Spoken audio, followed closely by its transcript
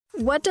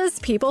What does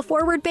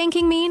people-forward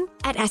banking mean?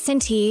 At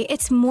S&T,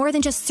 it's more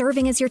than just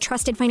serving as your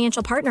trusted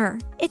financial partner.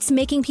 It's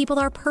making people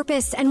our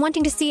purpose and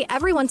wanting to see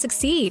everyone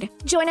succeed.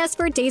 Join us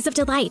for Days of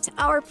Delight,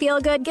 our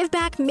feel-good,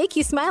 give-back,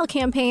 make-you-smile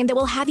campaign that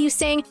will have you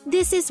saying,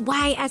 "This is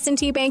why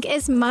S&T Bank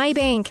is my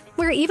bank."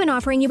 We're even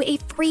offering you a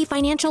free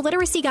financial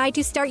literacy guide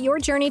to start your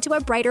journey to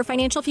a brighter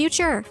financial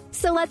future.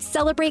 So let's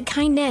celebrate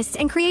kindness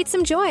and create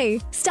some joy.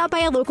 Stop by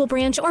a local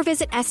branch or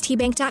visit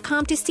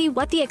stbank.com to see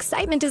what the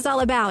excitement is all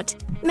about.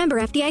 Member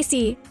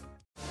FDIC.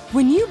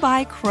 When you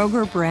buy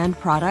Kroger brand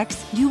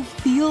products, you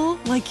feel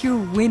like you're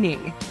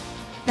winning.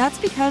 That's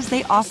because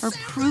they offer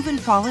proven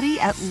quality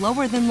at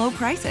lower than low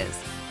prices.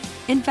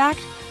 In fact,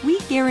 we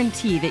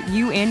guarantee that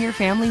you and your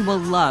family will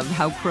love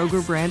how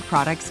Kroger brand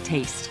products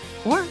taste,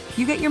 or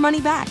you get your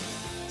money back.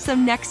 So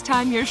next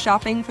time you're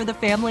shopping for the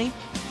family,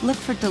 look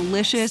for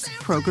delicious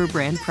Kroger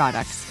brand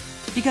products,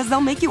 because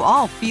they'll make you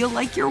all feel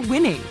like you're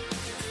winning.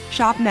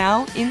 Shop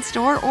now,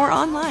 in-store, or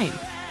online.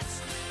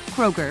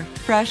 Kroger,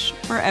 fresh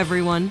for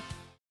everyone.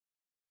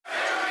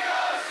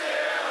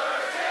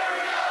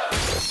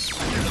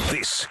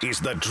 This is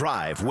The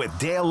Drive with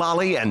Dale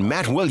Lally and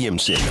Matt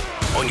Williamson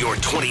on your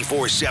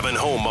 24/7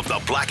 home of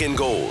the black and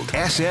gold.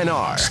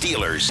 SNR,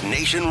 Steelers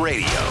Nation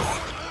Radio.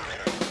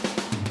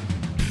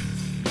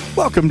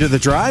 Welcome to The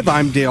Drive.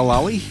 I'm Dale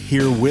Lally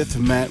here with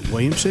Matt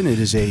Williamson. It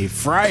is a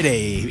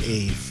Friday,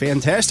 a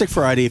fantastic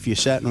Friday if you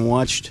sat and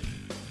watched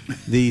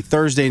the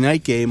Thursday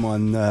night game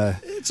on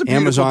it's a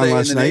Amazon day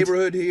last in the night.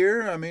 Neighborhood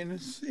here. I mean,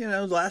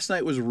 last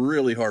night was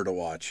really hard to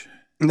watch.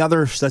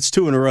 That's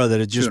two in a row that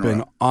had just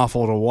been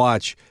awful to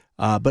watch.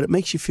 But it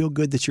makes you feel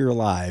good that you're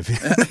alive.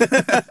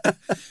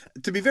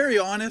 To be very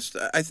honest,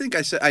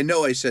 I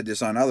know I said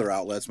this on other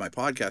outlets, my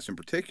podcast in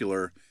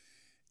particular.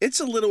 It's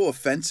a little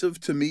offensive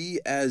to me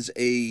as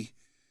a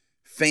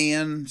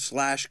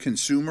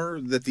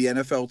fan/consumer that the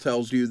NFL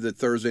tells you that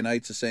Thursday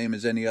night's the same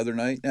as any other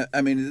night.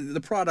 I mean,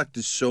 the product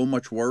is so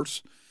much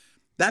worse.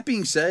 That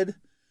being said,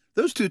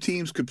 those two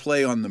teams could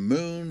play on the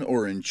moon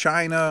or in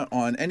China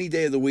on any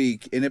day of the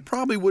week, and it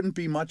probably wouldn't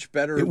be much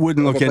better. It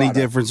wouldn't look any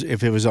different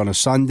if it was on a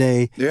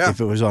Sunday, if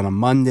it was on a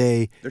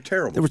Monday. They're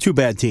terrible. There were two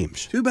bad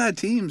teams.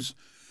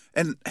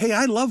 And hey,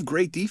 I love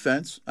great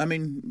defense. I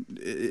mean,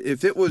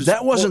 if it was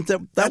that wasn't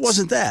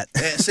that.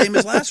 Same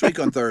as last week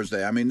on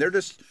Thursday. I mean, they're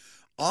just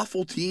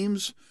awful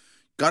teams.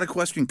 Got to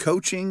question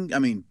coaching. I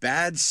mean,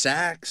 bad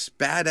sacks,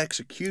 bad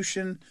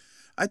execution.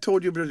 I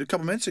told you a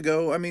couple minutes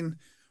ago. I mean,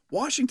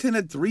 Washington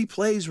had 3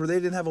 plays where they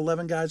didn't have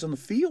 11 guys on the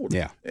field.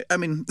 Yeah. I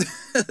mean,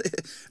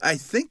 I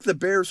think the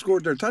Bears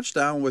scored their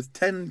touchdown with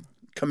 10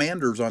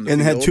 Commanders on the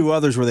field. And had 2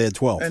 others where they had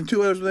 12. And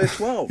 2 others where they had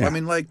 12. Yeah. I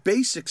mean, like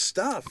basic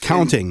stuff.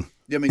 Counting.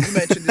 I mean, you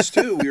mentioned this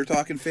too. We were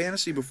talking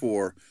fantasy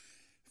before.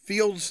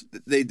 Fields,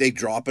 they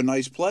drop a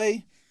nice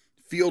play.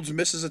 Fields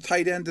misses a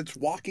tight end that's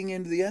walking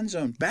into the end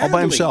zone badly. All by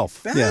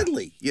himself.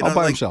 Badly. Yeah. All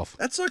by himself.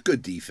 That's not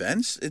good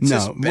defense. It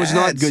was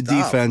not good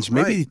defense.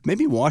 Right.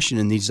 Maybe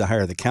Washington needs to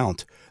hire the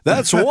count.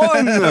 That's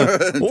one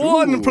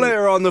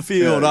player on the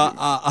field.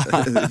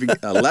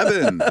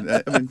 11.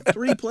 I mean,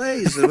 3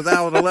 plays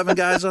without 11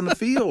 guys on the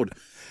field.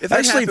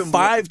 Actually,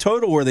 5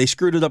 total where they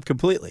screwed it up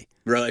completely.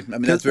 Really? I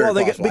mean, that's very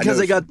possible. Because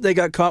they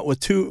got caught with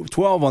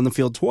 12 on the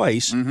field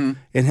twice and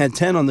had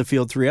 10 on the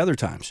field 3 other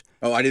times.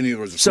 Oh, I didn't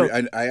even know there was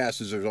 3. I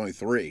asked if there was only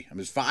 3. I mean,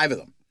 there's 5 of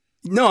them.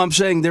 No, I'm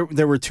saying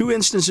there were 2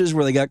 instances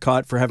where they got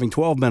caught for having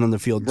 12 men on the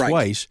field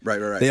twice.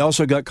 Right. They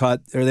also got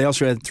caught, or they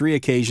also had 3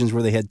 occasions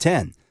where they had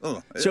 10.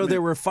 Oh, so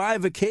there were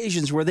 5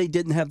 occasions where they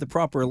didn't have the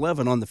proper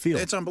 11 on the field.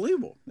 It's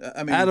unbelievable.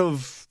 I mean, out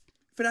of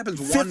if it happens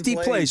 50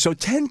 one plays, so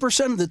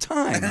 10% of the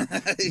time,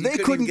 they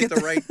couldn't get the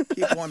right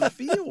people on the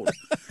field.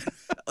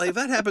 Like, if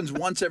that happens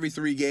once every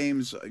 3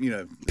 games,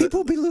 people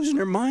will be losing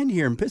their mind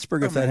here in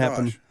Pittsburgh if that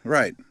happened.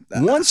 Right.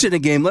 Once in a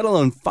game, let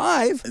alone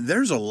 5.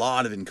 There's a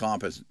lot of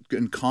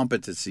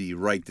incompetency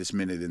right this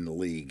minute in the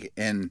league,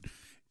 and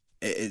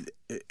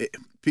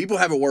people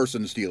have it worse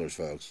than the Steelers,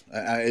 folks.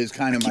 Is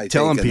kind of my take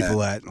telling on people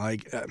that.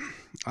 Like,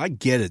 I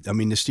get it. I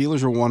mean, the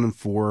Steelers are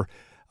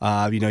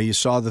 1-4. You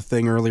saw the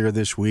thing earlier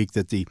this week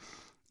that the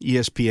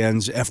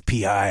ESPN's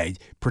FPI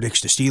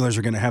predicts the Steelers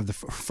are going to have the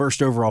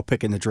first overall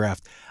pick in the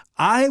draft.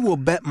 I will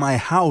bet my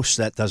house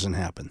that doesn't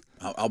happen.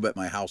 I'll bet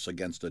my house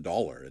against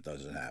 $1 it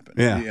doesn't happen.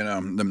 Yeah.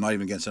 I'm not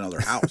even against another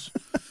house.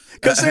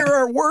 Because there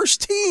are worse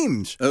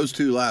teams. Those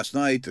 2 last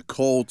night, the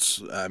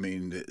Colts,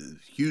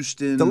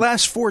 Houston. The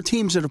last 4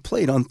 teams that have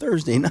played on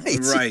Thursday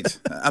nights. Right.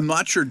 I'm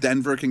not sure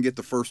Denver can get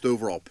the first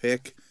overall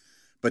pick,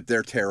 but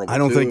they're terrible. I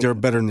don't think they're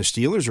better than the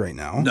Steelers right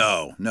now.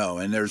 No.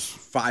 And there's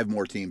 5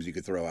 more teams you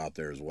could throw out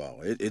there as well.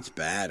 It's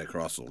bad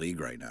across the league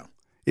right now.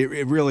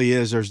 It really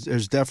is.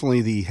 There's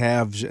definitely the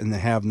haves and the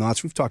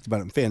have-nots. We've talked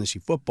about it in fantasy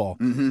football.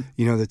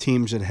 Mm-hmm. The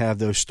teams that have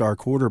those star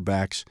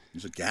quarterbacks.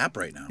 There's a gap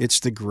right now. It's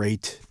the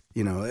great,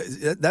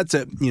 that's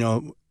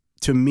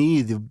to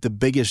me, the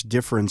biggest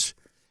difference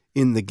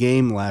in the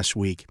game last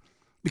week,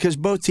 because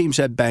both teams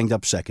had banged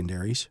up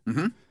secondaries.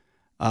 Mm-hmm.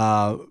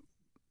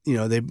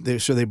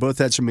 They both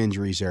had some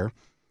injuries there.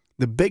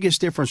 The biggest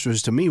difference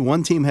was, to me,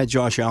 one team had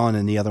Josh Allen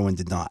and the other one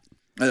did not.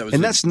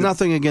 And that's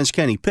nothing against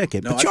Kenny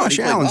Pickett, No, but I thought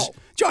he played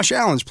Josh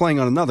Allen's playing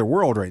on another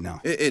world right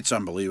now. It's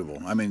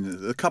unbelievable. I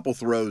mean, the couple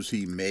throws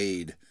he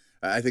made,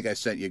 I think I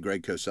sent you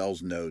Greg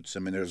Cosell's notes. I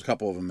mean, there's a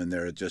couple of them in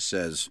there. It just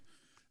says,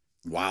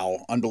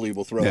 wow,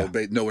 unbelievable throw,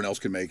 but no one else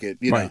can make it.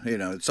 You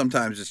know,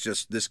 sometimes it's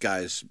just this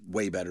guy's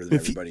way better than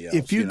everybody else.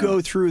 If you go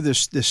through the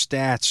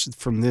stats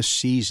from this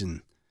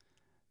season,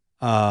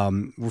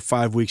 we're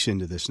 5 weeks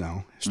into this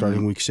now,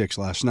 starting week 6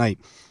 last night,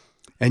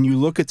 and you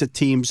look at the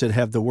teams that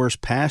have the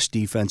worst pass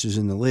defenses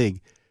in the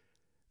league,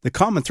 the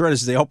common thread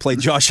is they all play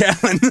Josh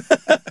Allen.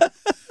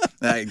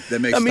 That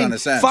makes a ton of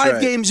sense.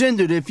 5 games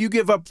into it, if you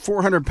give up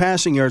 400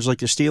 passing yards like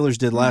the Steelers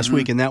did last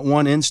week in that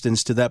one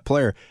instance to that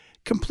player,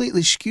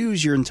 completely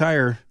skews your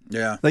entire –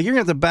 Yeah. like you're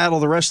going to have to battle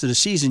the rest of the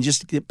season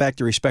just to get back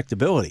to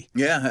respectability.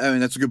 Yeah, I mean,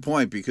 that's a good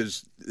point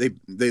because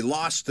they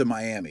lost to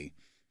Miami,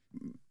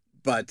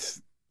 but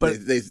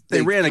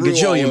they ran a threw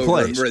gajillion all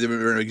over plays. them. They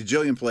ran a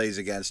gajillion plays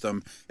against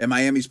them. And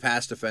Miami's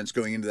pass defense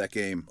going into that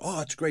game,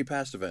 it's a great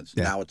pass defense.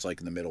 Yeah. Now it's like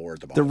in the middle or at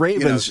the The bottom.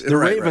 Ravens,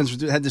 Right.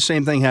 had the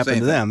same thing happen Same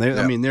to them. thing.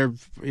 I mean, they're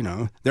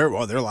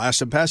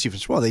last in pass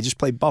defense. Well, they just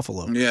played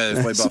Buffalo. Yeah,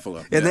 they played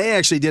Buffalo. And they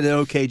actually did an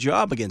okay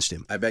job against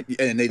him. I bet,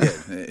 and they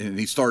did. And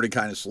he started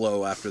kind of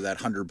slow after that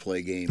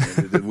 100-play game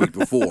the week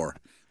before.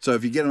 So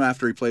if you get him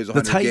after he plays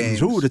 100 games.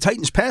 The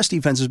Titans' pass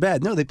defense is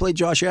bad. No, they played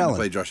Josh Allen.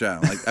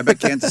 Like, I bet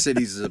Kansas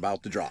City's is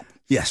about to drop.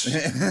 Yes.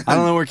 I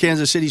don't know where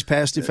Kansas City's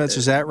pass defense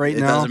is at right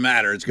now. It doesn't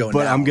matter. It's going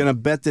But down. I'm going to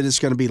bet that it's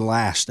going to be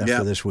last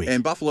after this week.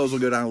 And Buffalo's will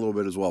go down a little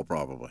bit as well,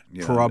 probably.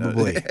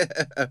 Probably.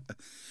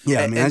 Yeah,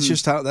 I mean, that's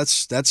just how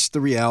that's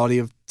the reality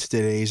of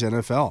today's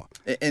NFL.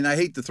 And I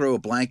hate to throw a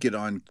blanket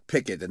on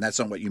Pickett, and that's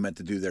not what you meant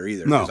to do there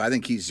either. No. Because I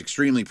think he's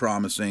extremely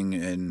promising,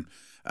 and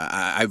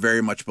I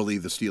very much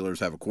believe the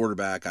Steelers have a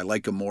quarterback. I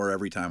like him more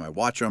every time I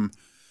watch him.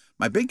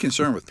 My big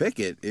concern with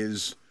Pickett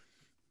is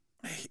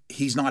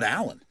he's not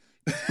Allen.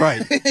 Right.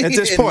 At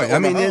this point. I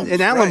mean,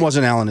 and Allen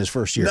wasn't Allen his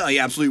first year. No, he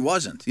absolutely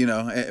wasn't.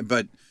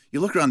 But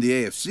you look around the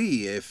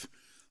AFC, if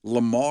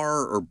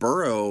Lamar or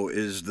Burrow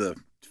is the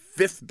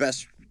fifth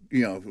best,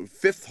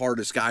 fifth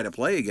hardest guy to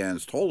play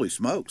against, holy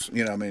smokes.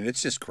 I mean,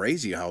 it's just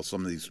crazy how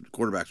some of these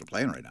quarterbacks are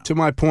playing right now. To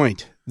my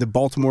point, the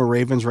Baltimore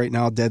Ravens right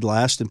now dead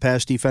last in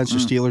pass defense. The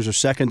Steelers are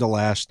second to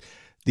last.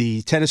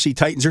 The Tennessee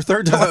Titans are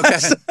third to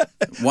last.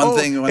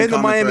 And the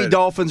Miami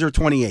Dolphins are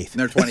 28th.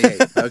 They're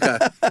 28th. Okay.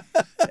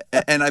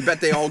 And I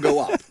bet they all go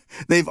up.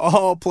 They've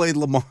all played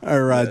Lamar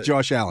or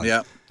Josh Allen.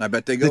 Yeah, I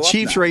bet they go up. The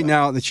Chiefs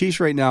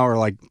right now are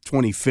like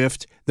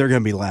 25th. They're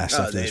going to be last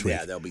after this week.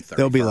 Yeah, they'll be 31st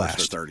They'll be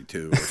last. or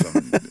 32 or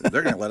something.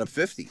 They're going to let up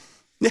 50.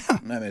 Yeah. I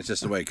mean, it's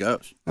just the way it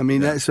goes. I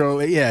mean,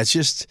 it's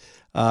just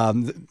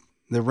the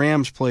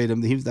Rams played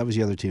them. That was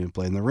the other team that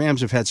played. And the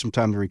Rams have had some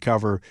time to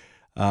recover.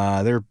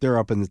 They're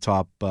up in the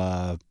top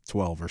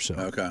 12 or so.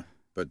 Okay,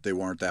 but they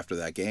weren't after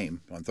that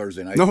game on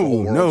Thursday night.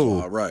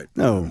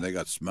 No. They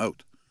got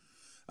smoked.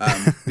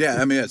 Yeah,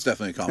 I mean, it's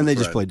definitely a common And they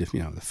just thread.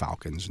 played, the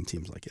Falcons and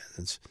teams like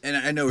that. And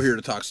I know we're here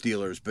to talk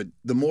Steelers, but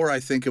the more I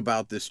think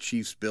about this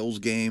Chiefs-Bills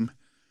game,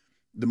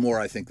 the more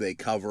I think they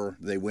cover.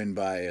 They win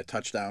by a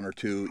touchdown or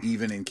two,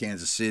 even in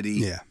Kansas City.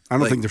 Yeah, I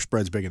don't think their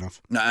spread's big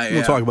enough. Yeah.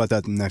 We'll talk about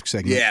that in the next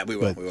segment. Yeah, we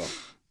will.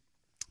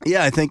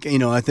 Yeah, I think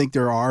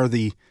there are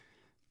the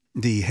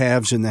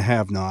haves and the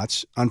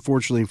have-nots.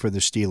 Unfortunately for the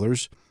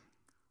Steelers,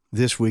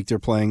 this week they're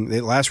playing.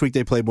 Last week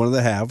they played one of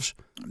the halves.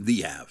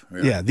 The have.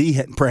 Yeah,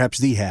 perhaps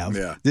the have.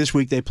 Yeah. This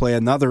week they play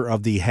another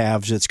of the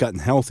halves that's gotten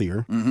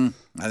healthier. Mm-hmm.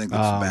 I think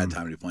that's a bad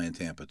time to play in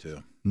Tampa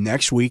too.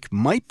 Next week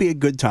might be a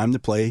good time to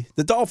play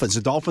the Dolphins.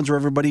 The Dolphins are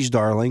everybody's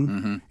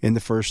darling in the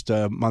first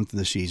month of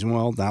the season.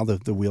 Well, now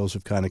the wheels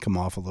have kind of come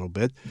off a little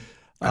bit.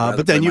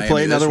 But then you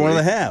play another one of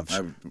the halves.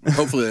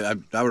 Hopefully, I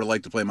would have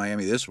liked to play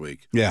Miami this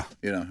week. Yeah.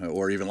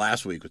 Or even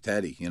last week with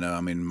Teddy.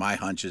 I mean, my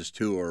hunch is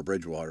Tua or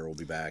Bridgewater will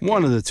be back.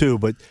 One of the two,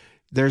 but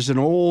there's an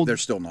old. They're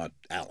still not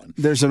Allen.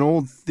 There's an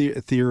old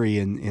theory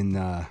in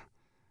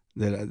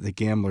that the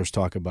gamblers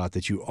talk about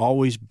that you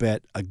always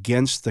bet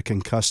against the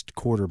concussed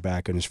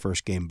quarterback in his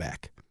first game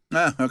back.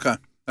 Okay.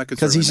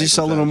 Because he's just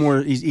a little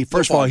more.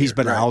 First of all, he's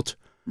been out.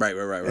 Right.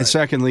 And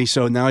secondly,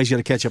 so now he's got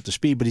to catch up to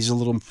speed, but he's a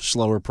little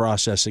slower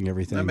processing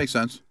everything. That makes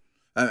sense.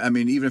 I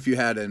mean, even if you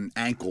had an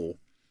ankle,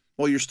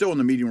 well, you're still in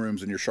the meeting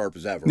rooms and you're sharp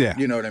as ever. Yeah.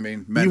 You know what I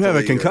mean? You have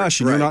a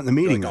concussion. You're not in the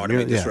meeting room. I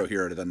mean, this row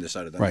here, I'd have done this,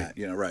 I'd have done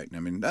that. Right. I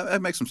mean,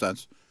 that makes some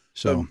sense.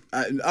 So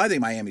I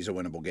think Miami's a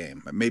winnable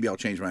game. Maybe I'll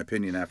change my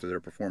opinion after their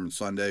performance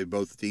Sunday,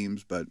 both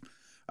teams, but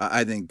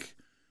I think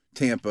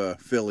Tampa,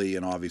 Philly,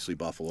 and obviously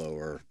Buffalo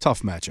are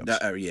tough matchups.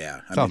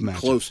 Tough matchups.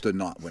 Close to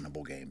not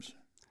winnable games.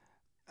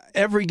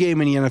 Every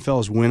game in the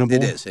NFL is winnable.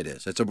 It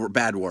is. It's a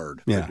bad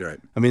word. Yeah. Right.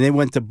 I mean, they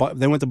went to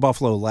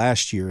Buffalo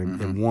last year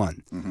and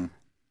won,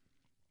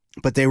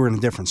 but they were in a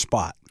different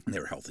spot. They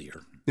were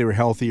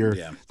healthier.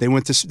 Yeah. They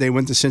went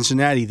to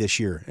Cincinnati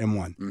this year and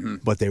won,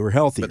 but they were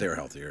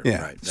healthier.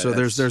 Yeah. Right. So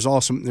there's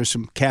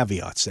some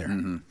caveats there.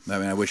 Mm-hmm. I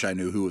mean, I wish I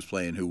knew who was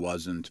playing, who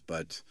wasn't,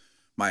 but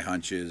my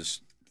hunch is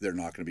they're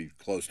not going to be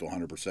close to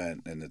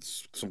 100%, and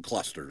it's some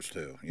clusters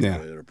too.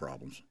 There are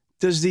problems.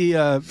 Does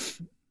the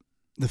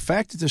the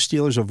fact that the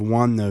Steelers have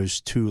won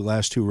those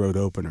last two road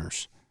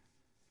openers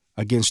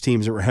against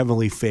teams that were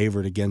heavily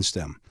favored against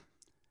them,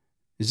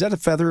 is that a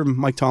feather in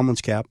Mike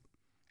Tomlin's cap?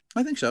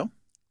 I think so.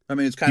 I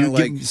mean, it's kind of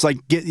like... It's like,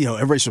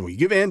 everybody says, well, you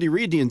give Andy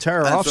Reid the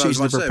entire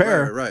offseason to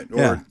prepare. Right.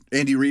 Yeah. Or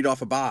Andy Reid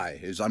off a bye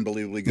is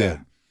unbelievably good. Yeah.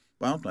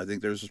 Well, I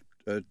think there's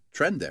a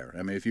trend there.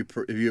 I mean, if you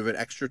have an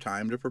extra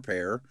time to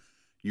prepare,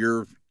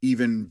 you're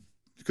even...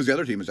 Because the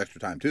other team has extra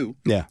time, too.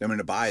 Yeah. I mean,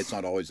 a bye, it's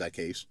not always that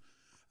case.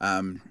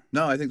 No,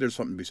 I think there's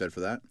something to be said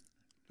for that.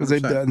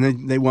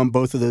 They won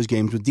both of those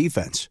games with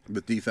defense.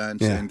 With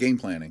defense and game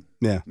planning.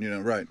 Yeah.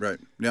 Right.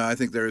 Yeah, I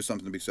think there is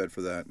something to be said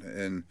for that.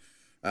 And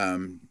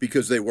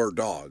because they were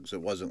dogs.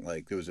 It wasn't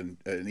like there was an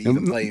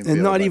even playing field.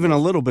 And not even a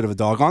little bit of a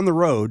dog. On the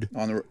road.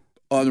 On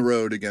the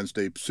road against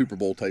a Super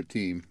Bowl type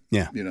team.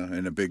 Yeah.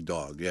 And a big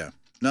dog. Yeah.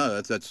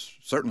 No, that's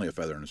certainly a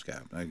feather in his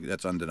cap.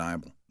 That's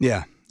undeniable.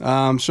 Yeah.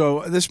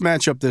 So this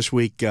matchup this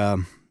week, it's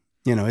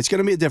going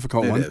to be a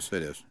difficult one. It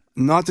is.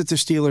 Not that the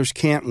Steelers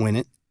can't win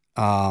it.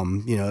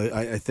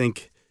 I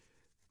think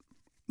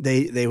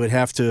they would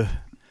have to.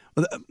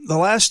 The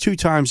last two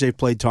times they've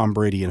played Tom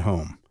Brady at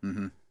home,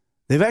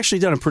 they've actually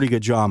done a pretty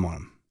good job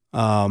on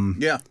him.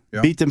 Yeah.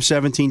 Beat them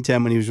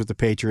 17-10 when he was with the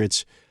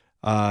Patriots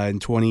in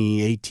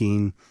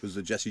 2018. Was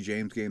the Jesse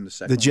James game the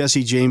second? The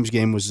Jesse James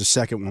game was the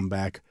second one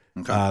back.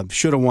 Okay.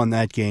 Should have won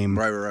that game.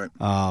 Right.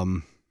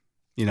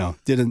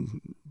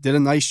 Did a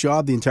nice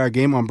job the entire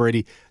game on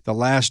Brady. The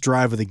last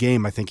drive of the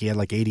game, I think he had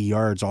like 80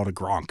 yards all to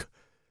Gronk.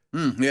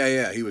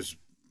 Yeah. He was.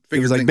 It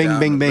was like bing,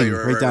 bing, bing,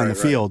 right down the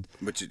field.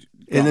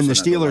 And then the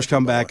Steelers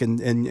come back and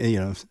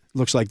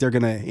looks like they're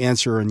going to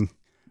answer and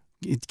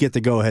get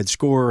the go-ahead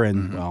score.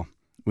 And, well,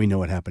 we know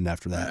what happened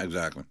after that. Yeah,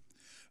 exactly.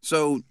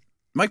 So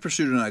Mike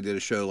Pursuta and I did a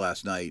show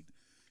last night,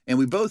 and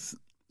we both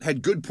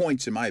had good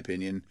points, in my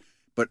opinion,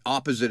 but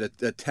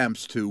opposite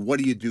attempts to what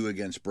do you do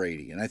against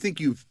Brady. And I think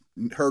you've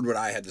heard what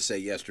I had to say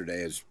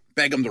yesterday is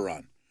beg him to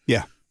run.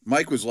 Yeah.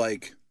 Mike was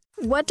like...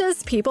 What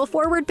does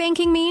people-forward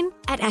banking mean?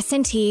 At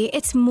S&T,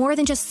 it's more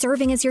than just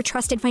serving as your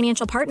trusted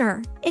financial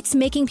partner. It's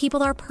making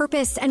people our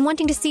purpose and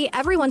wanting to see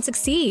everyone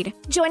succeed.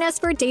 Join us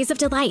for Days of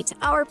Delight,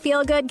 our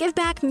feel-good,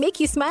 give-back,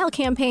 make-you-smile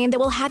campaign that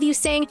will have you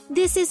saying,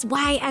 this is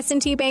why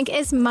S&T Bank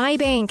is my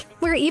bank.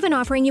 We're even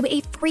offering you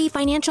a free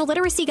financial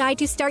literacy guide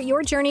to start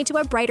your journey to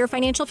a brighter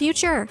financial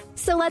future.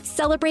 So let's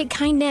celebrate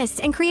kindness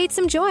and create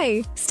some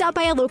joy. Stop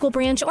by a local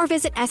branch or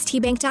visit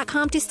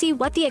stbank.com to see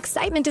what the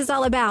excitement is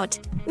all about.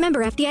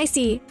 Member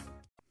FDIC.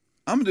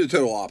 I'm going to do the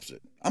total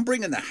opposite. I'm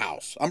bringing the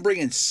house. I'm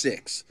bringing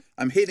 6.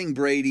 I'm hitting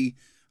Brady.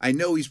 I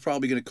know he's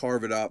probably going to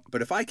carve it up,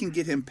 but if I can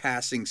get him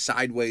passing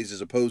sideways as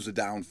opposed to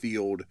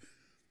downfield,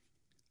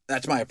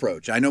 that's my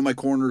approach. I know my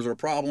corners are a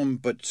problem,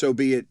 but so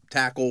be it.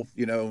 Tackle,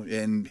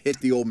 and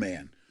hit the old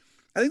man.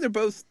 I think they're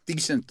both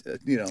decent,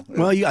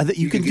 Well, you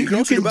can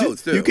do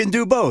both, too. You can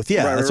do both,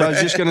 yeah. Right, that's what I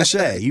was just going to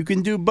say. You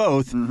can do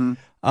both.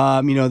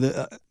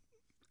 The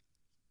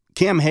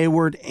Cam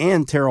Hayward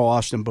and Terrell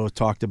Austin both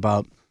talked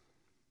about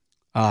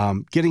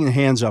getting the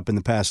hands up in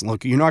the pass.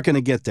 Look, you're not going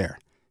to get there.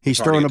 He's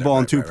throwing the ball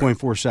in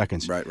 2.4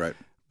 seconds. Right.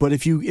 But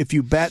if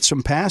you bat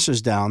some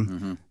passes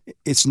down,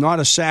 it's not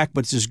a sack,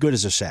 but it's as good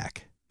as a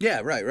sack. Yeah,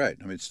 right.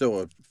 I mean, it's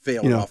still a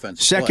failed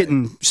offensive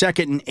play.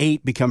 Second and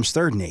 8 becomes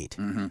 3rd and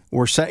 8,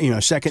 or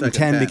second and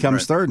 10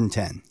 becomes 3rd and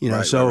 10.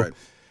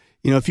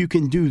 If you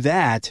can do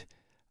that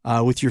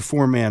with your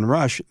 4-man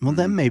rush, well,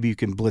 then maybe you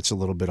can blitz a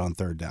little bit on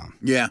 3rd down.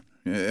 Yeah.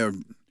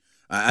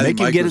 Make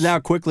him get it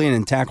out quickly and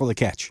then tackle the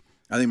catch.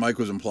 I think Mike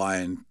was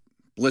implying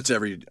blitz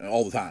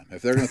all the time.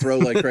 If they're going to throw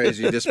like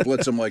crazy, just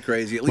blitz them like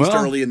crazy, at least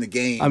early in the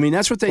game. I mean,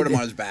 that's what they put him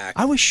on his back.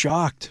 I was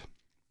shocked.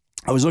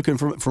 I was looking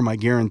for my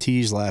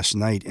guarantees last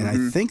night, and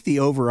I think the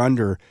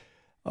over-under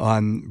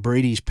on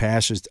Brady's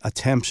passes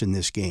attempts in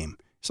this game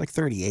is like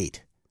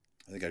 38.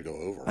 I think I'd go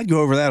over. I'd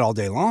go over that all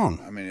day long.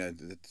 I mean,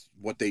 it's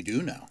what they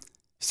do now.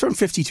 He's thrown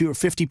 52 or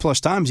 50-plus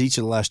times each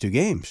of the last 2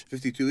 games.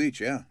 52 each,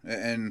 yeah.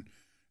 And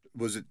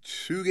was it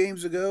 2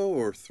 games ago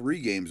or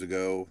 3 games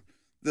ago?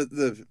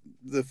 The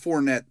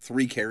Fournette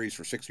 3 carries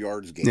for 6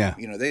 yards game. Yeah.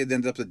 They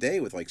ended up the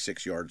day with like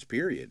 6 yards,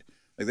 period.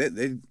 Like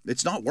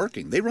it's not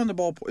working. They run the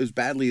ball as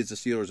badly as the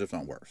Steelers, if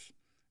not worse.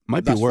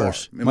 Might be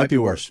worse. It might be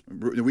worse.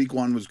 Week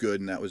 1 was good,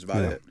 and that was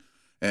about it.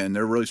 And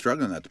they're really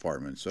struggling in that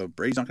department. So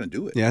Brady's not going to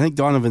do it. Yeah, I think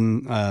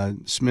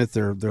Donovan Smith,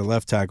 their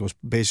left tackle, is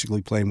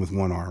basically playing with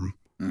one arm.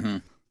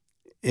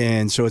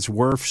 And so it's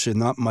Wirfs and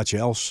not much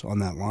else on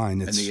that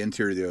line. And the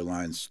interior of their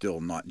line's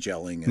still not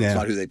gelling, and it's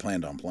not who they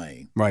planned on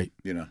playing. Right.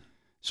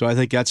 So I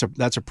think that's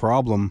a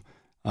problem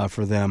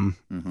for them.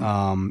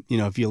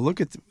 If you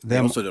look at them, they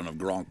also don't have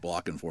Gronk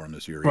blocking for them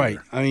this year. Right.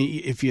 Either. I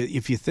mean, if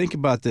you think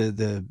about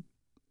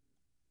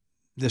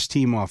this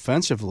team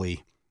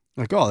offensively,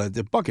 like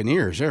the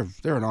Buccaneers,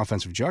 they're an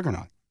offensive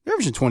juggernaut. They're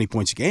averaging 20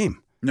 points a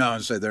game. No,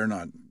 I'd say they're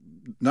not.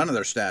 None of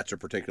their stats are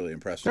particularly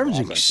impressive. They're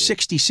averaging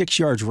 66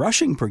 yards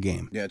rushing per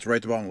game. Yeah, it's right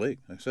at the bottom of the league.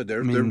 Like I said,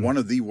 they're one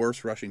of the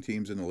worst rushing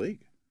teams in the league.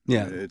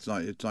 Yeah, it's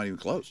not even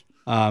close.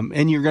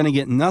 And you're going to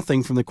get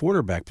nothing from the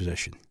quarterback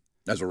position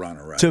as a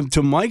runner, right?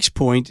 To Mike's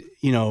point,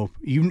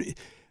 you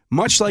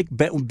much like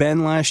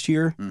Ben last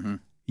year,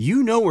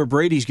 you know where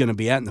Brady's going to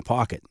be at in the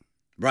pocket.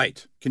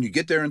 Right. Can you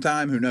get there in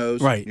time? Who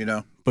knows? Right. You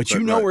know. But you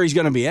know where he's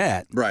going to be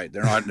at. Right.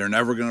 They're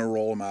never going to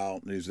roll him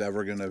out. He's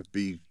never going to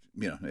be,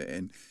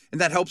 and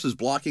that helps his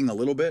blocking a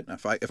little bit.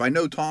 If I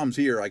know Tom's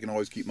here, I can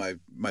always keep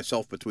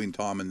myself between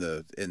Tom and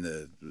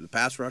the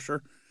pass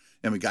rusher.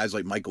 I mean, guys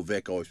like Michael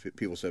Vick, always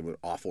people said were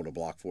awful to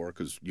block for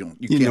because you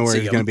can't know where see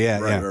he's him. going to be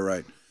at.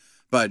 Right.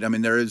 But I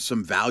mean, there is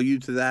some value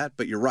to that.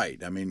 But you're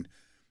right. I mean,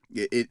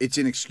 it's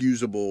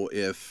inexcusable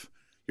if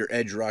your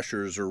edge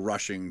rushers are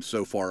rushing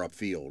so far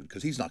upfield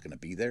because he's not going to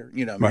be there.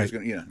 You know, I mean, right. he's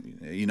gonna,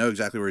 you know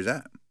exactly where he's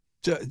at.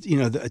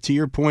 To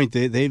your point,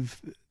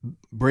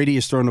 Brady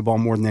has thrown the ball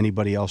more than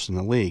anybody else in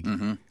the league.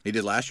 Mm-hmm. He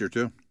did last year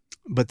too.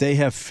 But they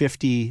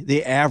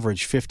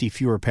average 50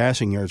 fewer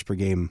passing yards per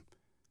game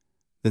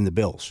than the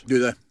Bills. Do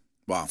they?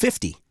 Wow.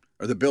 50.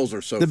 Or the Bills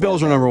are so. The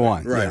Bills are number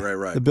one.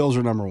 Right. The Bills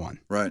are number one.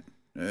 Right.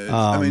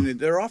 I mean,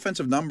 their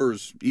offensive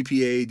numbers,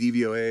 EPA,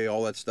 DVOA,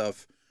 all that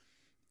stuff,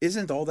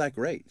 isn't all that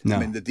great. No. I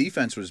mean, the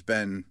defense has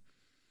been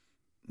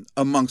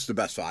amongst the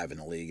best 5 in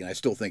the league, and I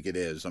still think it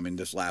is. I mean,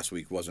 this last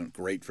week wasn't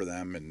great for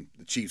them, and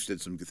the Chiefs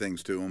did some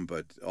things to them,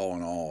 but all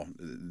in all,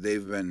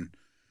 they've been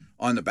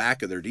on the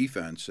back of their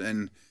defense.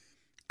 And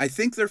I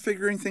think they're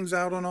figuring things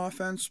out on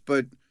offense,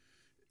 but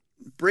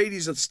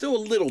Brady's still a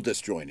little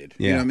disjointed.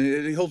 Yeah. You know, I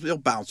mean, he'll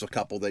bounce a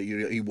couple that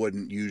he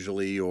wouldn't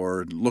usually,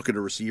 or look at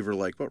a receiver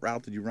like, what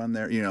route did you run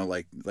there? You know,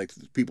 like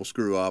people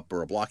screw up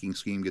or a blocking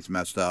scheme gets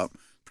messed up,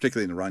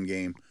 particularly in the run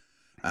game.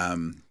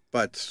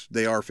 But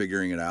they are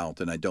figuring it out,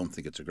 and I don't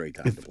think it's a great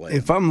time to play.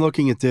 If I'm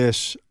looking at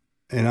this,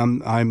 and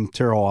I'm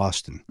Terrell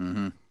Austin,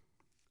 mm-hmm.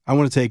 I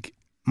want to take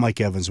Mike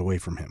Evans away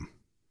from him.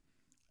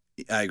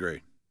 I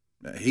agree.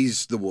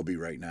 He's the whoopee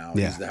right now.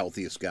 Yeah. He's the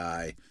healthiest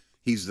guy.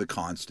 He's the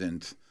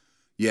constant.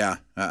 Yeah,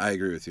 I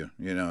agree with you.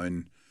 You know,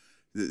 and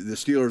the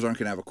Steelers aren't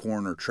going to have a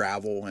corner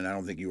travel, and I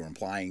don't think you were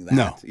implying that.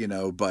 No. You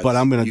know, but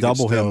I'm going to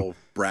double him.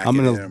 I'm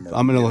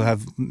going to have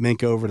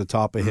Minkah over the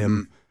top of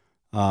him.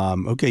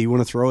 Okay, you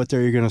want to throw it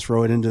there? You're going to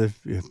throw it into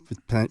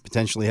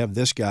potentially have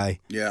this guy.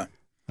 Yeah.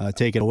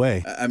 Take it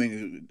away. I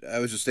mean, I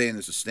was just saying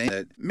this to Stan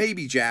that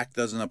maybe Jack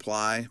doesn't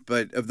apply,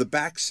 but of the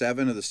back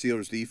 7 of the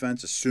Steelers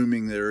defense,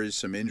 assuming there is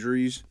some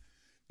injuries,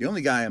 the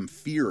only guy I'm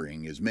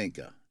fearing is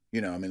Minkah. You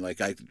know, I mean, like,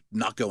 I'm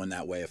not going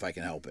that way if I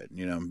can help it,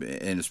 you know,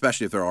 and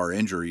especially if there are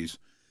injuries.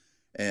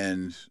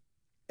 And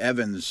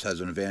Evans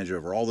has an advantage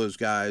over all those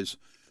guys.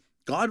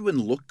 Godwin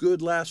looked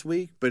good last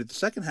week, but at the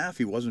second half,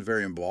 he wasn't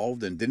very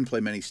involved and didn't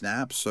play many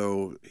snaps.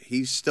 So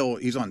he's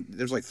on,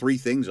 there's like 3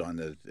 things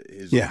on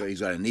he's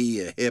got a knee,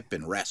 a hip,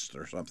 and rest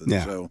or something.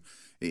 Yeah. So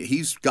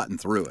he's gotten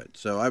through it.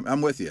 So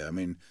I'm with you. I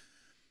mean,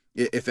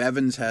 if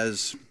Evans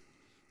has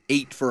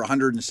 8 for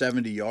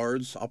 170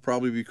 yards, I'll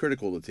probably be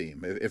critical of the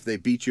team. If they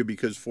beat you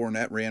because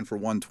Fournette ran for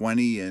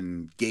 120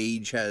 and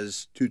Gage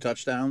has 2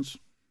 touchdowns,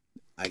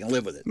 I can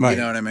live with it. Right. You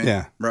know what I mean?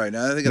 Yeah. Right.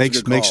 I think that's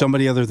a good call. Make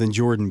somebody other than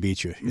Jordan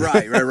beat you.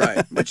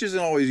 Right. Which isn't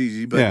always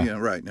easy, but yeah. You know,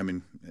 right. I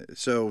mean,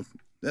 so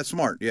that's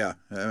smart. Yeah.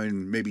 I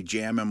mean, maybe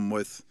jam him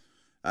with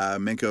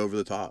Minkah over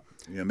the top.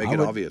 You know, make it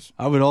obvious.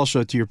 I would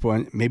also, to your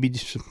point, maybe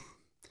some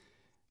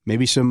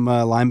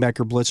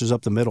linebacker blitzes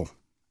up the middle.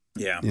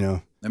 Yeah. You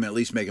know. I mean, at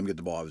least make him get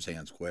the ball out of his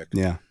hands quick.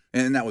 Yeah.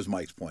 And that was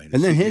Mike's point.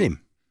 And then hit him.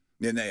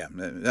 Yeah.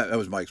 That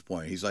was Mike's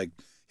point. He's like,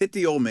 hit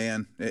the old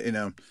man.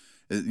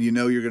 You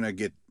know you're going to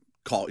get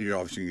called. You're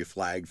obviously going to get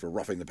flagged for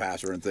roughing the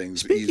passer and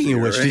things. Speaking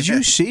of which, did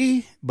you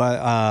see?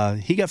 But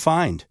he got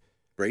fined.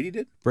 Brady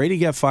did? Brady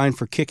got fined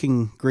for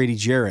kicking Grady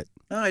Jarrett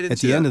at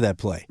the end of that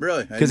play.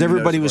 Really? Because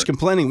everybody was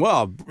complaining.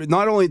 Well,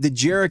 not only did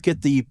Jarrett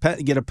get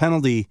a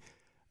penalty,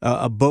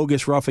 a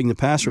bogus roughing the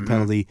passer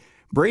penalty,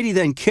 Brady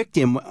then kicked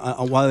him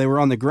while they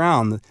were on the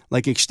ground,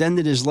 like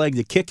extended his leg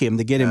to kick him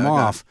to get him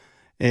off.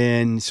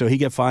 And so he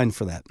got fined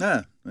for that.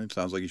 Yeah, it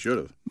sounds like he should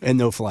have. And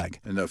no flag.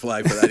 And no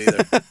flag for that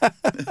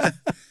either.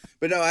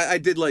 But no, I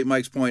did like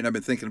Mike's point. I've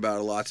been thinking about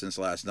it a lot since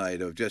last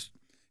night of just,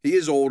 he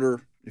is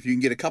older. If you can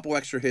get a couple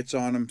extra hits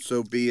on him,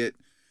 so be it.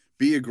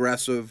 Be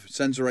aggressive,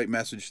 sends the right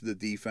message to the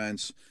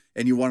defense,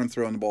 and you want him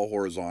throwing the ball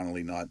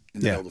horizontally, not in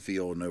the middle of the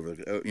field and over,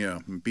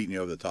 beating you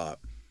over the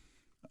top.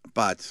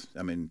 But,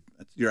 I mean,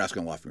 you're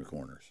asking a lot from your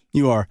corners.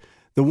 You are.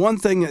 The one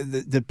thing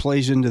that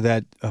plays into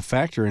that, a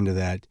factor into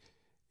that,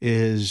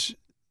 is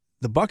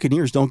the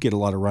Buccaneers don't get a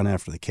lot of run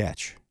after the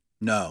catch.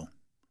 No.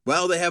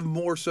 Well, they have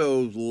more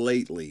so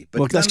lately,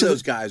 but none of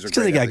those guys are great.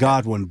 Because they got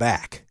Godwin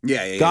back.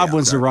 Yeah.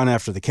 Godwin's the run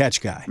after the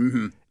catch guy.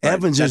 Mm-hmm.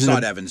 Evans That's isn't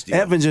not Evans' deal.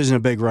 Evans isn't a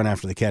big run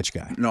after the catch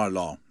guy. Not at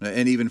all.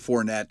 And even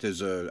Fournette as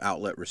an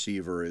outlet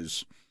receiver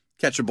is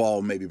catch a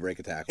ball, maybe break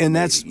a tackle. And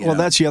that's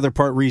the other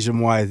reason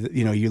why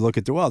you look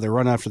at their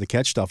run after the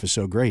catch stuff is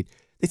so great.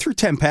 They threw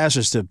 10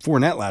 passes to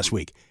Fournette last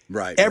week.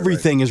 Right.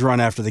 Everything is run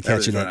after the catch.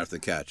 Everything's run after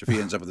the catch. If he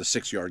ends up with a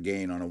 6-yard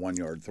gain on a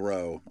 1-yard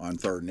throw on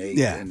 3rd and 8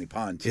 and the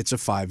punt, it's a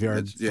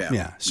 5-yard.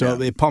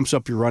 So it pumps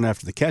up your run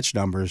after the catch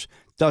numbers.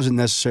 Doesn't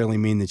necessarily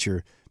mean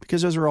that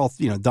because those are all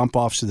dump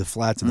offs to the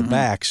flats and the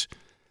backs.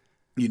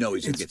 You know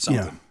he's going to get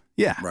something.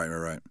 Yeah.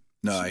 Right.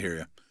 No, I hear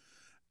you.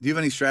 Do you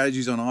have any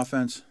strategies on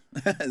offense?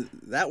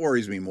 That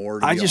worries me more.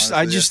 I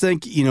just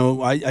think,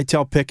 I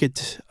tell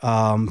Pickett,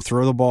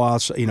 throw the ball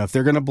outside. If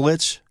they're going to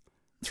blitz,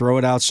 throw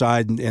it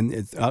outside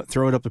and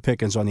throw it up to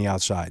Pickens on the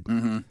outside.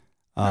 Mm-hmm.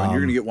 You're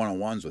going to get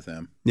one-on-ones with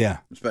him. Yeah,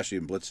 especially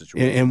in blitz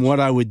situations. And what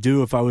I would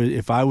do if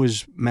I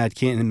was Matt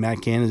Canada in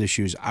Matt Canada's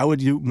shoes, I would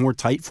do more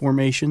tight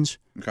formations.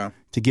 Okay.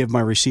 To give my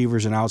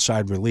receivers an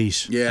outside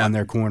release on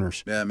their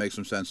corners. Yeah, it makes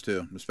some sense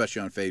too,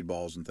 especially on fade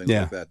balls and things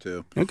like that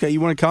too. Okay, you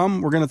want to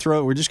come? We're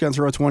just going to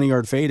throw a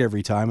 20-yard fade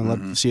every time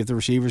and see if the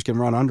receivers can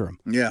run under them.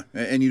 Yeah,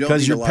 and you don't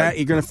because you're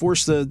going to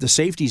force the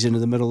safeties into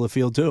the middle of the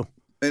field too.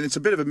 And it's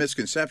a bit of a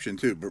misconception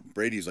too.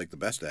 Brady's like the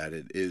best at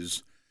it.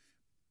 Is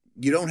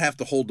you don't have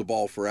to hold the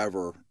ball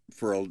forever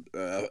for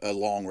a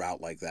long route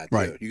like that. Too.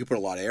 Right. You can put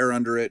a lot of air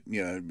under it,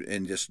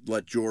 and just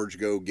let George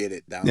go get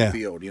it down the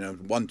field.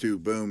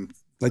 1-2, boom.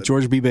 Let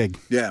George be big.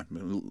 Yeah,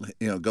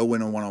 go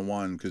win a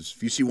one-on-one because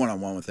if you see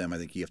one-on-one with him, I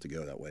think you have to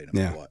go that way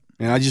no matter what.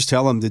 And I just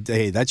tell him that,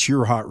 hey, that's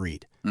your hot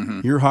read.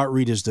 Mm-hmm. Your hot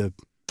read is the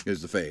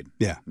fade.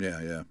 Yeah,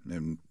 yeah.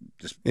 And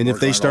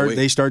if they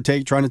start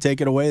trying to take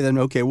it away, then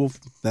okay, we'll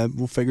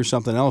figure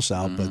something else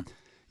out. Mm-hmm. But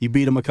you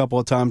beat them a couple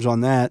of times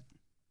on that.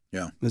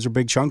 Yeah, those are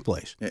big chunk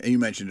plays. And you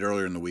mentioned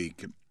earlier in the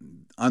week.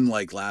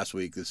 Unlike last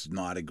week, this is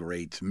not a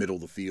great middle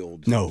of the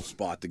field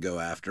spot to go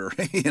after.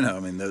 Those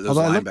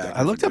linebackers.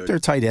 I looked up their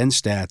tight end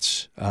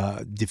stats,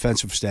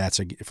 defensive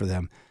stats for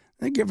them.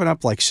 They're giving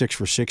up like 6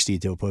 for 60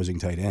 to opposing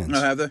tight ends.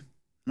 Oh, have they?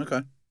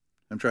 Okay.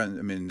 I'm trying.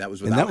 I mean, that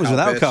was without. And that was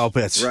without Kyle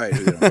Pitts, right?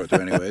 You don't go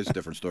to anyways.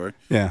 Different story.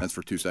 Yeah, that's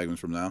for 2 segments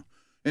from now.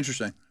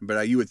 Interesting,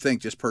 but you would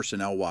think just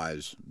personnel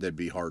wise, they'd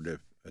be hard to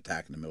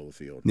attack in the middle of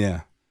the field.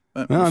 Yeah.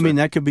 Well, I mean,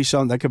 that could be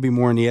something. That could be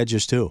more on the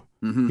edges too.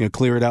 Mm-hmm.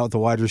 Clear it out with the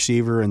wide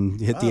receiver and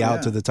hit the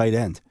out to the tight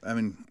end. I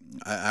mean,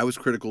 I was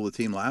critical of the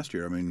team last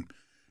year. I mean,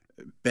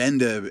 bend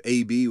to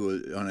AB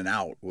on an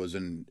out was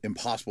an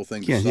impossible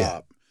thing to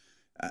stop.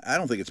 I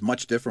don't think it's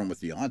much different with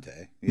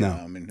Deontay.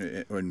 I mean,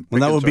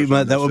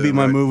 that would be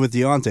my move with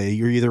Deontay.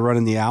 You're either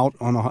running the out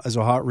as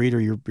a hot read, or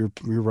you're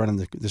running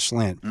the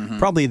slant. Mm-hmm.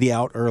 Probably the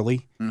out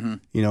early.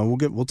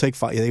 Mm-hmm. We'll take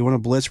 5. They want to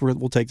blitz.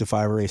 We'll take the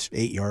 5 or 8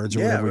 yards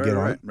or whatever we get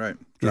on. Right.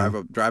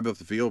 Drive up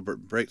the field,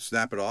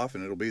 snap it off,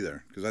 and it'll be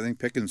there. Because I think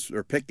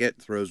Pickett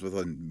throws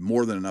with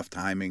more than enough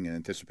timing and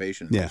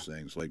anticipation in those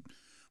things. Like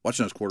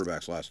watching those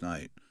quarterbacks last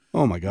night.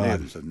 Oh my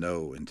God! There's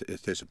no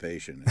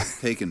anticipation,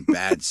 taking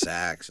bad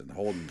sacks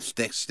and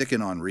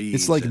sticking on reads.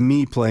 It's like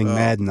me playing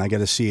Madden. I got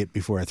to see it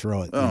before I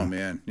throw it. Oh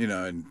man,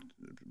 and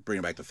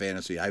bringing back to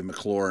fantasy, I have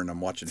McLaurin.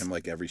 I'm watching him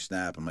like every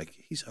snap. I'm like,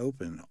 he's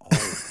open all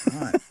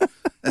the time,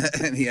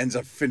 and he ends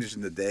up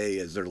finishing the day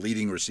as their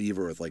leading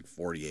receiver with like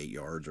 48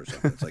 yards or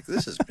something. It's like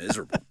this is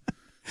miserable.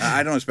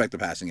 I don't expect the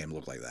passing game to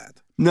look like that.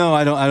 No,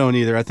 I don't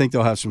either. I think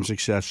they'll have some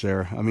success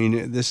there. I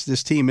mean,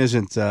 this team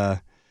isn't.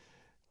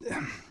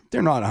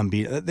 They're not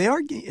unbeaten. They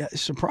are,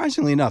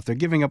 surprisingly enough, they're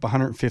giving up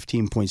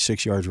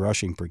 115.6 yards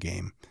rushing per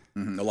game.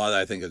 Mm-hmm. A lot of that,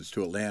 I think, is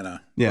to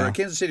Atlanta. Yeah. Or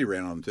Kansas City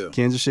ran on them, too.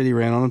 Kansas City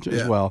ran on them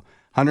as well.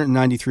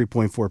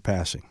 193.4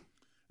 passing.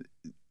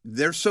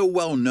 They're so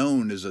well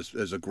known as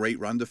a great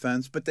run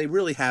defense, but they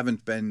really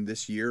haven't been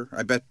this year.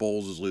 I bet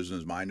Bowles is losing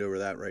his mind over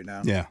that right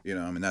now. Yeah.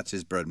 I mean, that's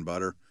his bread and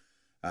butter.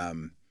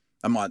 I'm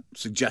not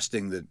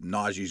suggesting that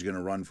Najee's going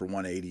to run for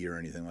 180 or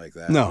anything like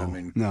that.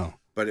 No.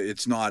 But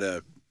it's not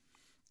a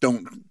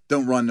don't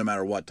run no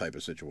matter what type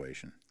of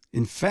situation.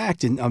 In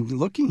fact, I'm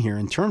looking here,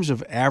 in terms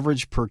of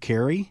average per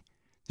carry,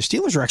 the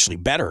Steelers are actually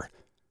better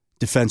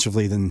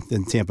defensively than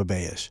Tampa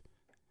Bay is.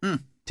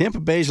 Tampa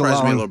Bay's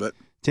surprised me a little bit.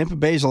 Tampa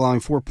Bay's allowing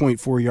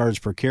 4.4 yards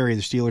per carry.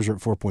 The Steelers are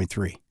at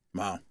 4.3.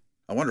 Wow.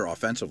 I wonder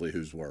offensively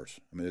who's worse.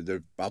 I mean,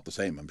 they're about the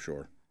same, I'm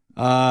sure.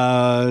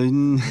 I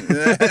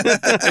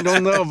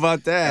don't know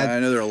about that. I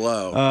know they're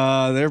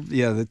low.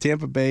 The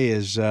Tampa Bay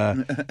is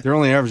they're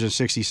only averaging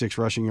 66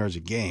 rushing yards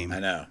a game. I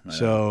know.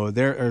 So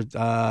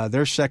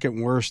they're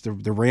second worst.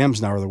 The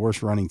Rams now are the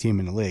worst running team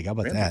in the league. How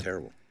about Rams that? Are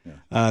terrible.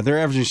 Yeah. They're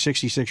averaging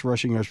 66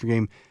 rushing yards per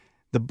game.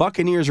 The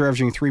Buccaneers are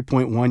averaging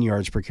 3.1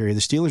 yards per carry. The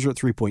Steelers are at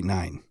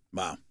 3.9.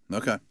 Wow.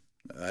 Okay.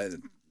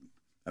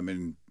 I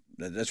mean,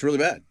 that's really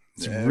bad.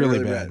 It's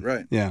really bad.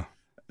 Right. Yeah.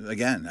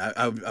 Again,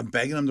 I'm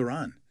begging them to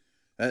run.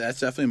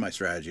 That's definitely my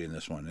strategy in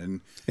this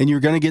one. And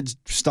you're going to get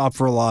stopped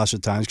for a loss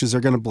at times because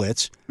they're going to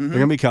blitz. Mm-hmm. They're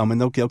going to be coming.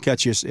 They'll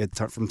catch you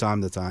from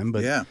time to time.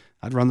 But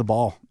I'd run the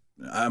ball.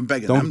 I'm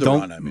begging them to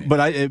run. I mean,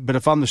 but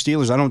if I'm the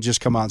Steelers, I don't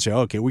just come out and say,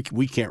 okay,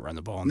 we can't run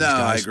the ball. No,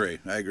 I agree.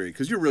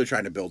 Because you're really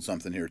trying to build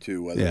something here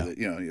too.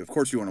 Of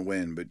course you want to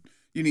win, but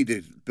you need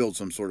to build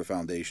some sort of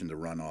foundation to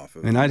run off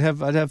of. And I'd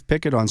have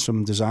Pickett on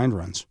some designed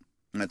runs.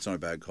 That's not a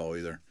bad call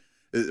either.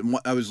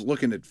 I was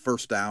looking at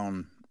first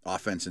down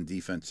offense and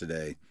defense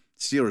today.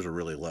 Steelers are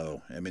really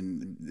low. I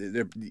mean,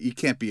 you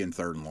can't be in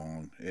third and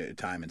long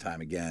time and time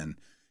again.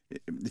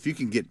 If you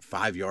can get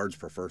 5 yards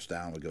per first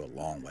down, it'll go a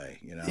long way.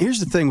 Here's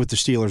the thing with the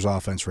Steelers'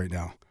 offense right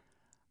now.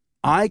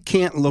 I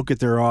can't look at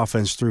their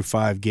offense through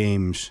 5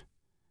 games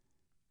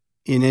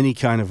in any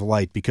kind of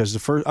light because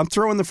I'm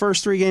throwing the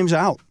first 3 games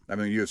out. I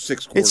mean, you have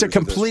 6 quarters. It's a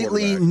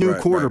completely new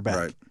quarterback.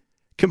 Right.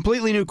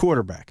 Completely new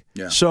quarterback.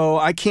 Yeah. So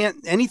I can't,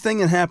 anything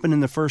that happened in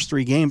the first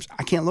 3 games,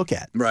 I can't look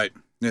at. Right.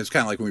 It's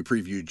kind of like when we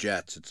previewed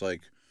Jets. It's like,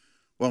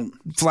 well,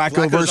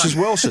 Flacco versus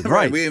Wilson.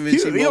 Right. We haven't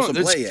seen Wilson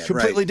play yet. It's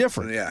completely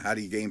different. Yeah. How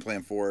do you game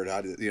plan for it? How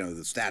do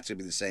the stats will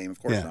be the same?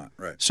 Of course not.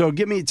 Right. So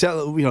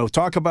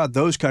talk about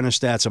those kind of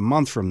stats a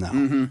month from now.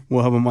 Mm-hmm.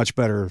 We'll have a much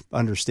better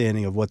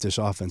understanding of what this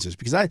offense is,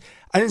 because I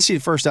didn't see the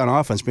first down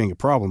offense being a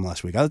problem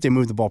last week. I thought they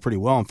moved the ball pretty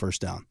well on first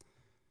down.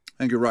 I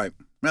think you're right.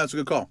 No, that's a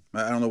good call.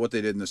 I don't know what they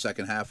did in the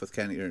second half with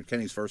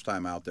Kenny's first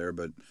time out there,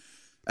 but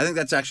I think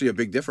that's actually a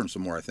big difference. The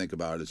more I think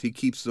about it, is he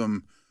keeps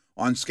them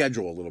on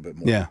schedule a little bit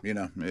more. Yeah.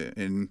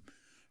 And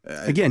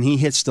again, he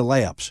hits the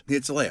layups. He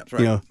hits the layups,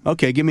 right?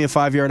 Okay, give me a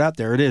 5-yard out.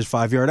 There it is,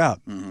 5-yard out.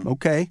 Mm-hmm.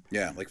 Okay.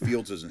 Yeah, like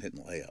Fields isn't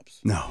hitting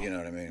layups. No. You know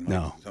what I mean? Like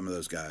no. Some of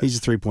those guys. He's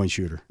a 3-point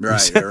shooter.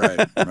 Right,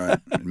 right.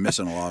 And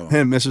missing a lot of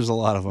them. And misses a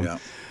lot of them. Yeah.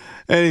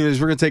 Anyways,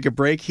 we're going to take a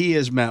break. He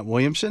is Matt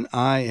Williamson.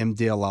 I am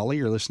Dale Lally.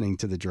 You're listening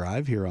to The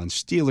Drive here on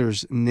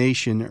Steelers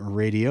Nation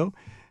Radio.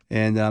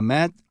 And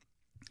Matt,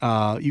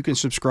 you can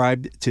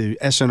subscribe to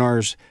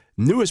SNR's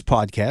newest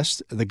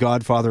podcast, The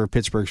Godfather of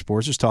Pittsburgh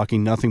Sports, is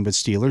talking nothing but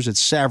Steelers.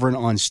 It's Savran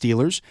on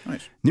Steelers.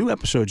 Nice. New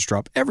episodes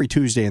drop every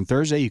Tuesday and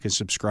Thursday. You can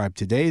subscribe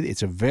today.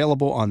 It's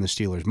available on the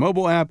Steelers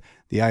mobile app,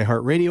 the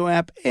iHeartRadio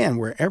app, and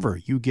wherever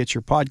you get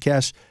your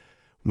podcasts.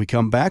 When we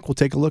come back, we'll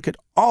take a look at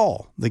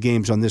all the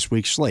games on this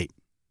week's slate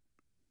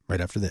right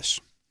after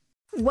this.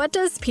 What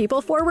does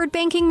people-forward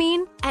banking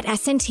mean? At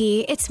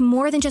S&T, it's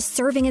more than just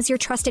serving as your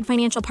trusted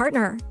financial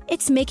partner.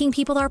 It's making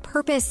people our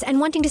purpose and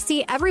wanting to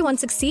see everyone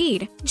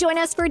succeed. Join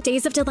us for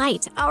Days of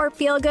Delight, our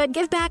feel-good,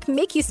 give-back,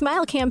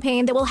 make-you-smile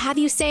campaign that will have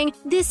you saying,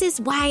 "This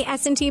is why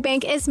S&T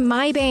Bank is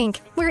my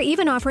bank." We're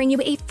even offering you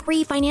a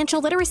free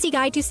financial literacy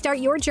guide to start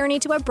your journey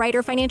to a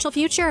brighter financial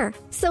future.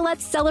 So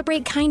let's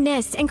celebrate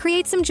kindness and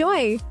create some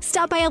joy.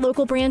 Stop by a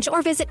local branch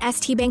or visit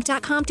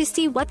stbank.com to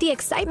see what the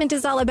excitement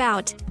is all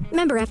about.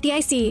 Member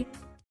FDIC.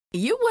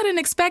 You wouldn't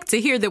expect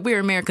to hear that we're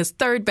America's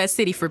 3rd best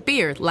city for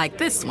beer like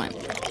this one.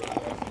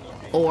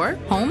 Or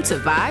home to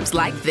vibes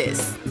like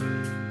this.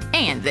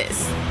 And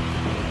this.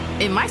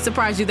 It might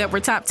surprise you that we're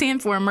top 10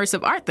 for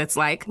immersive art that's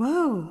like,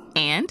 whoa.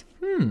 And,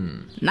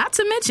 not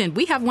to mention,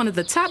 we have one of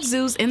the top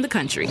zoos in the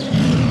country.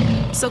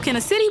 So can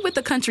a city with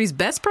the country's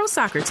best pro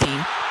soccer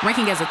team,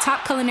 ranking as a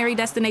top culinary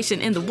destination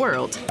in the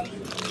world,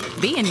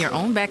 be in your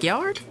own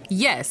backyard?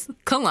 Yes,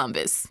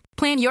 Columbus.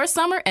 Plan your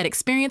summer at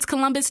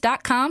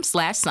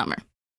experiencecolumbus.com/summer.